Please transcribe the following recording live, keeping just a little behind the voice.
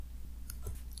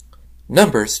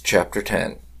Numbers chapter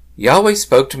 10. Yahweh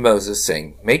spoke to Moses,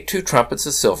 saying, Make 2 trumpets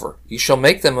of silver. You shall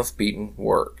make them of beaten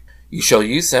work. You shall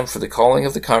use them for the calling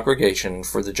of the congregation and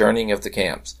for the journeying of the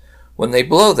camps. When they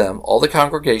blow them, all the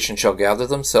congregation shall gather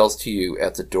themselves to you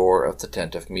at the door of the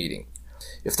tent of meeting.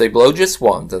 If they blow just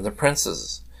one, then the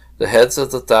princes, the heads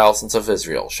of the thousands of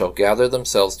Israel, shall gather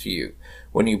themselves to you.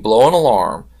 When you blow an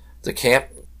alarm, the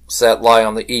camps that lie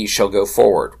on the east shall go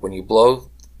forward. When you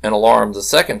blow an alarm the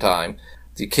second time,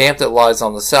 the camp that lies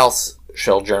on the south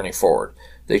shall journey forward.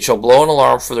 They shall blow an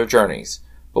alarm for their journeys.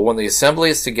 But when the assembly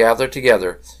is to gather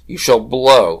together, you shall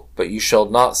blow, but you shall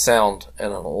not sound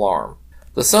an alarm.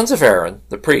 The sons of Aaron,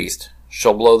 the priest,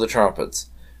 shall blow the trumpets.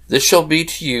 This shall be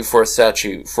to you for a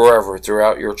statute forever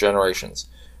throughout your generations.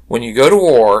 When you go to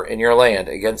war in your land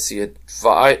against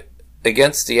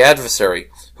the adversary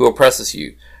who oppresses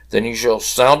you, then you shall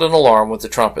sound an alarm with the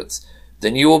trumpets.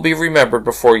 Then you will be remembered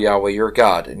before Yahweh your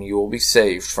God, and you will be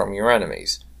saved from your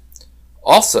enemies.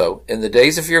 Also, in the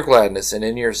days of your gladness, and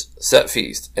in your set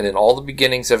feast, and in all the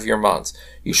beginnings of your months,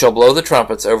 you shall blow the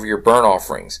trumpets over your burnt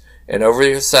offerings, and over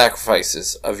your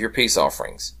sacrifices of your peace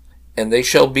offerings. And they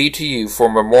shall be to you for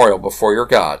memorial before your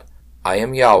God. I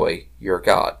am Yahweh your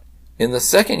God. In the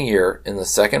 2nd year, in the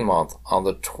 2nd month, on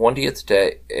the 20th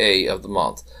day of the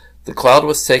month, the cloud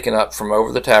was taken up from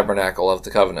over the tabernacle of the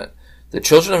covenant. The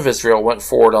children of Israel went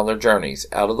forward on their journeys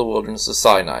out of the wilderness of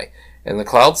Sinai, and the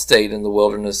cloud stayed in the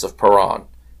wilderness of Paran.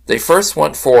 They first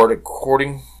went forward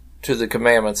according to the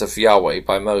commandments of Yahweh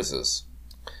by Moses.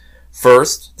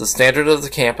 First, the standard of the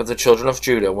camp of the children of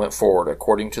Judah went forward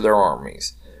according to their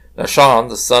armies. Nahshon,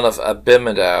 the son of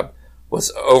Abinadab,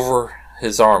 was over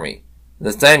his army.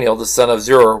 Nathaniel, the son of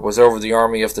Zur, was over the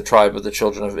army of the tribe of the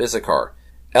children of Issachar.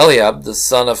 Eliab, the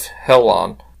son of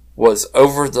Helon, was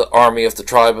over the army of the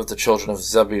tribe of the children of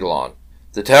Zebulun.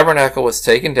 The tabernacle was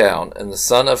taken down, and the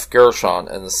son of Gershon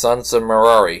and the sons of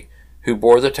Merari, who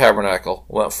bore the tabernacle,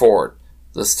 went forward.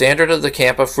 The standard of the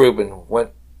camp of Reuben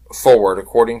went forward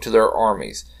according to their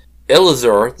armies.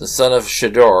 Elizur, the son of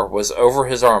Shedeur, was over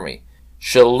his army.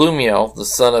 Shelumiel, the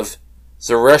son of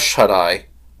Zereshadai,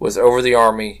 was over the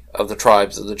army of the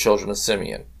tribes of the children of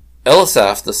Simeon.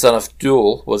 Elisaph, the son of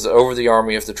Deuel, was over the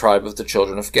army of the tribe of the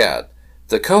children of Gad.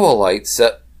 The Kohathites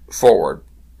set forward,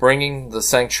 bringing the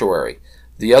sanctuary.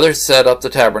 The others set up the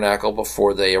tabernacle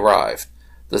before they arrived.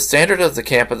 The standard of the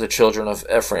camp of the children of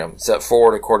Ephraim set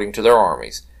forward according to their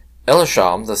armies.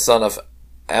 Elisham, the son of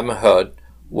Ammihud,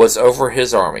 was over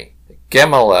his army.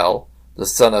 Gamaliel, the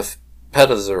son of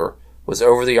Pedazur, was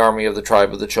over the army of the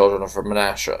tribe of the children of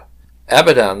Manasseh.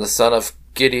 Abidan, the son of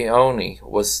Gideoni,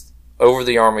 was over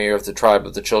the army of the tribe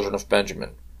of the children of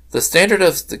Benjamin. The standard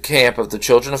of the camp of the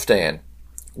children of Dan,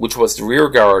 which was the rear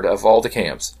guard of all the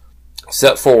camps,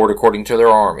 set forward according to their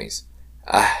armies.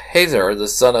 Ahazar, the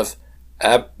son of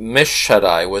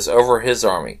Ammishaddai, was over his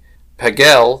army.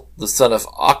 Pagel, the son of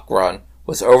Ochran,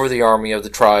 was over the army of the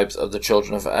tribes of the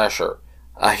children of Asher.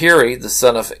 Ahiri, the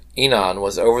son of Enan,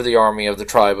 was over the army of the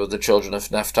tribe of the children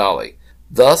of Naphtali.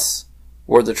 Thus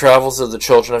were the travels of the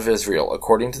children of Israel,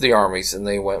 according to the armies, and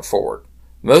they went forward.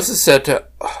 Moses said to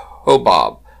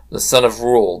Hobab, the son of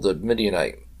Reuel, the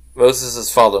Midianite, Moses'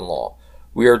 father-in-law,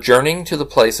 We are journeying to the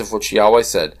place of which Yahweh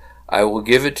said, I will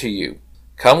give it to you.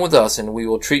 Come with us, and we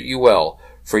will treat you well,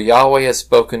 for Yahweh has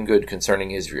spoken good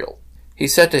concerning Israel. He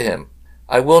said to him,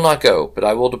 I will not go, but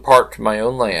I will depart to my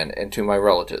own land and to my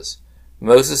relatives.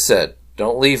 Moses said,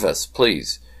 Don't leave us,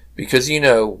 please, because you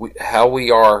know how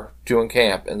we are to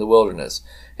encamp in the wilderness,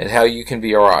 and how you can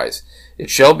be our eyes. It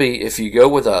shall be, if you go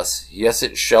with us, yes,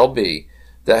 it shall be,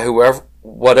 that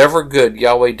whatever good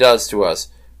Yahweh does to us,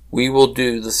 we will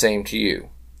do the same to you.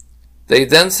 They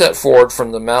then set forward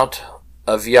from the mount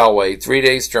of Yahweh 3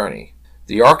 days' journey.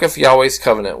 The ark of Yahweh's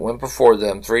covenant went before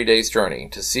them 3 days' journey,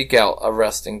 to seek out a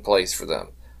resting place for them.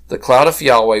 The cloud of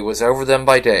Yahweh was over them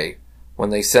by day, when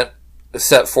they set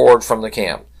forward from the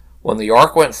camp. When the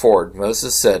ark went forward,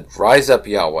 Moses said, Rise up,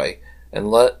 Yahweh, and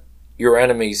let your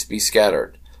enemies be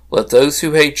scattered. Let those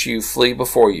who hate you flee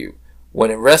before you.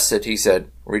 When it rested, he said,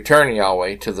 Return,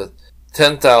 Yahweh, to the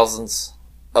 10,000s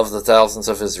of the thousands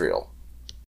of Israel.